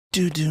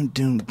Zoos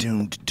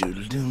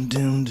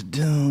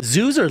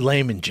are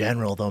lame in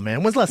general, though,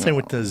 man. When's the last time I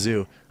went to the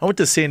zoo? I went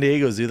to San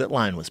Diego Zoo. That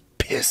line was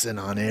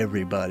pissing on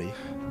everybody.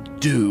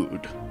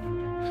 Dude.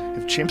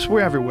 If chimps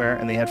were everywhere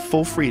and they had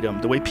full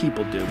freedom, the way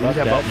people do, we'd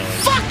have a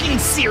fucking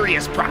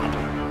serious problem.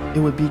 It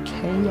would be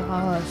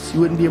chaos. You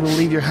wouldn't be able to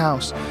leave your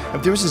house.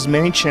 If there was as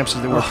many chimps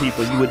as there were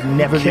people, you would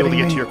never be able to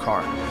get to your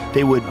car.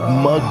 They would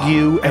mug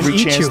you every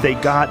chance they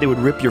got. They would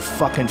rip your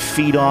fucking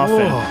feet off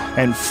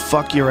and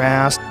fuck your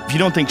ass. If you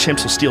don't think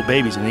chimps will steal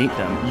babies and eat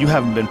them, you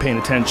haven't been paying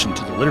attention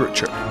to the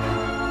literature.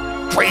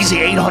 Crazy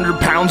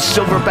 800-pound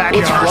silverback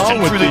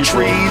bursting through the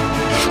trees.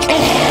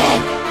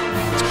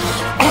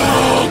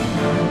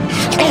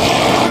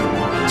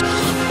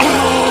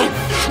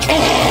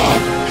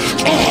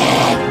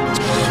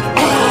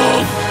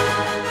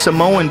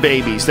 Samoan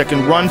babies that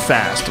can run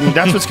fast. I mean,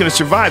 that's what's going to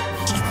survive.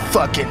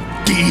 Fucking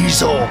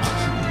diesel,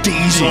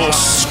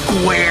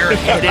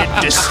 square-headed,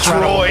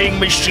 destroying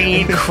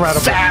machine,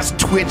 fast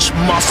twitch,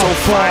 muscle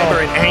fiber,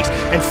 and angst.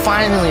 And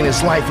finally in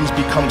his life, he's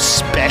become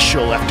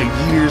special after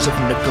years of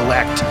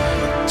neglect.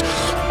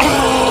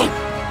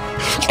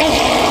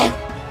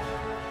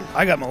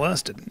 I got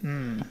molested.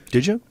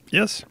 Did you?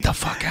 Yes. The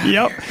fuck out of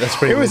here. That's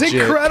pretty legit,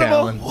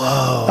 incredible. Callen.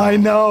 Whoa. I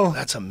know.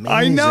 That's amazing.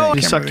 I know.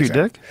 He sucked your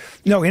dick?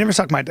 No, he never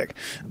sucked my dick.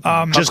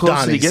 How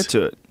close did he get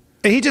to it?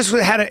 He just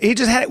had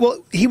it.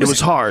 Well, he was. It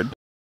was hard.